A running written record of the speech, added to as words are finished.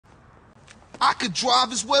I could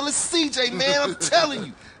drive as well as CJ, man, I'm telling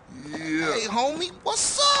you. Yeah. Hey, homie,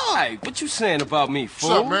 what's up? Hey, what you saying about me, fool?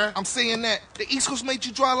 What's up, man? I'm saying that the East Coast made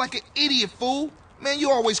you drive like an idiot, fool. Man,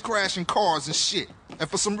 you always crashing cars and shit. And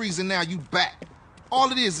for some reason now you back.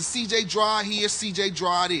 All it is CJ drive here, CJ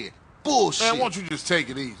drive there. Bullshit. Man, why don't you just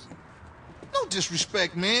take it easy? No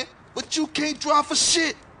disrespect, man, but you can't drive for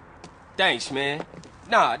shit. Thanks, man.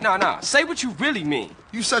 Nah. Say what you really mean.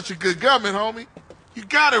 You such a good gunman, homie. You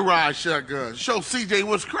gotta ride shotgun. Show CJ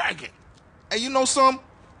what's cracking. Hey, you know something?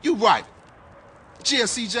 You right. Yeah,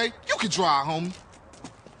 CJ, you can drive, homie.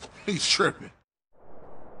 He's tripping.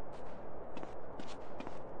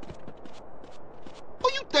 Who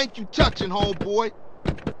you think you touching, homeboy?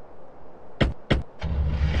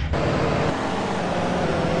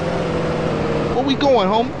 Where we going,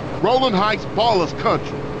 homie? Rolling Heights, Ballers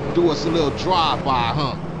Country. Do us a little drive-by,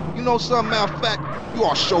 huh? You know something, matter of fact, you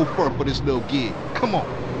are chauffeur for this little gig. Come on.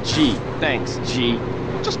 G, thanks, G.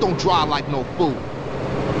 Just don't drive like no fool.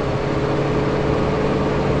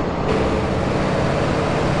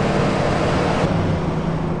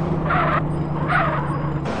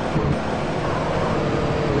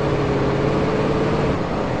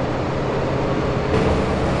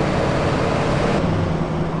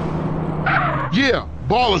 Yeah,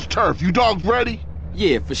 Ballers Turf. You dogs ready?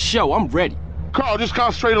 Yeah, for sure, I'm ready. Carl, just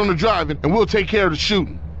concentrate on the driving, and we'll take care of the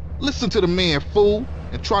shooting. Listen to the man, fool,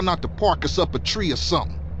 and try not to park us up a tree or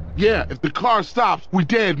something. Yeah, if the car stops, we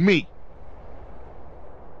dead meat.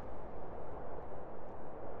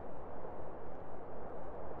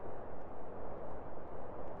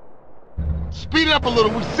 Speed it up a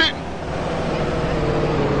little, we sitting.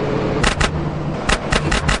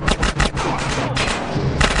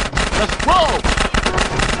 Let's roll!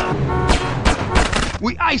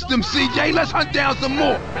 We iced them, CJ. Let's hunt down some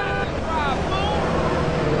more.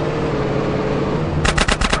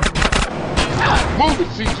 Move it,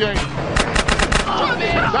 CJ.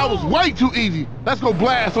 That was way too easy. Let's go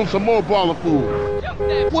blast on some more baller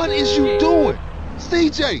food. What is you doing?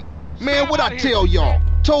 CJ, man, what I tell y'all?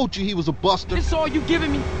 Told you he was a buster. This all you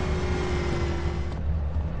giving me?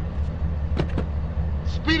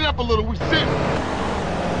 Speed it up a little, we sitting.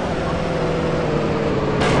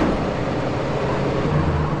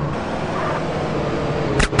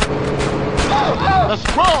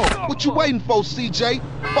 Let's roll! What you waiting for, CJ?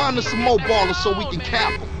 Find us some more ballers so we can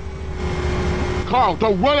cap them. Carl,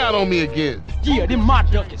 don't run out on me again. Yeah, them my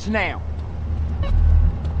ducats now.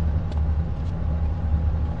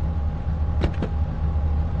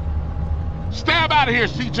 Stab out of here,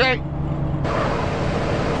 CJ.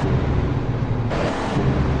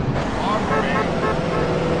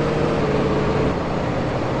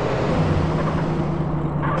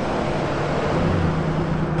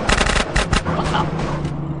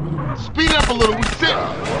 Speed up a little, we sit.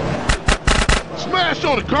 Smash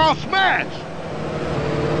on it, Carl, smash!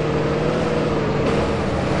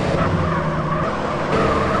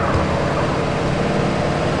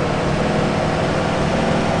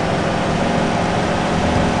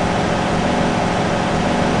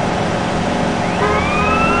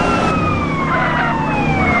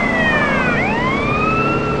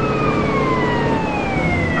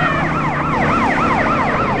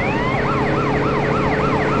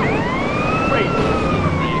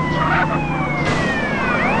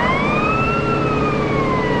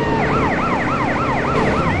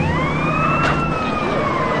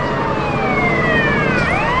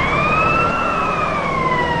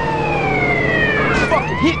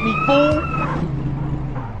 Hit me, fool!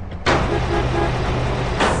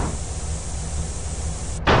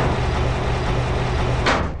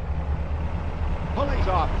 Police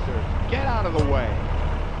officers, get out of the way.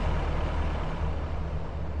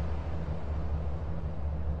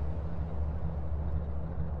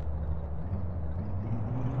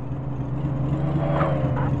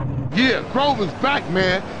 Yeah, Grove is back,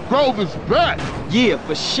 man. Grove is back. Yeah,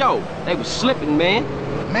 for sure. They was slipping, man.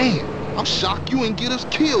 Man, I'm shocked you ain't get us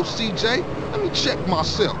killed, CJ. Let me check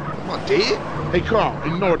myself. Am I dead? Hey, Carl,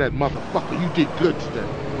 ignore that motherfucker. You did good today.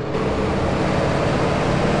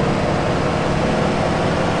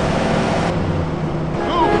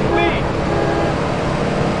 Move, me!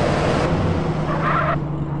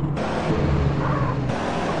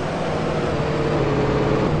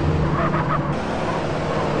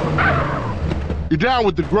 You're down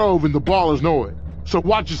with the Grove and the Ballers know it. So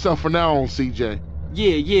watch yourself from now on, CJ.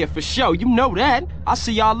 Yeah, for sure. You know that. I'll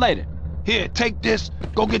see y'all later. Here, take this.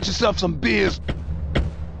 Go get yourself some beers.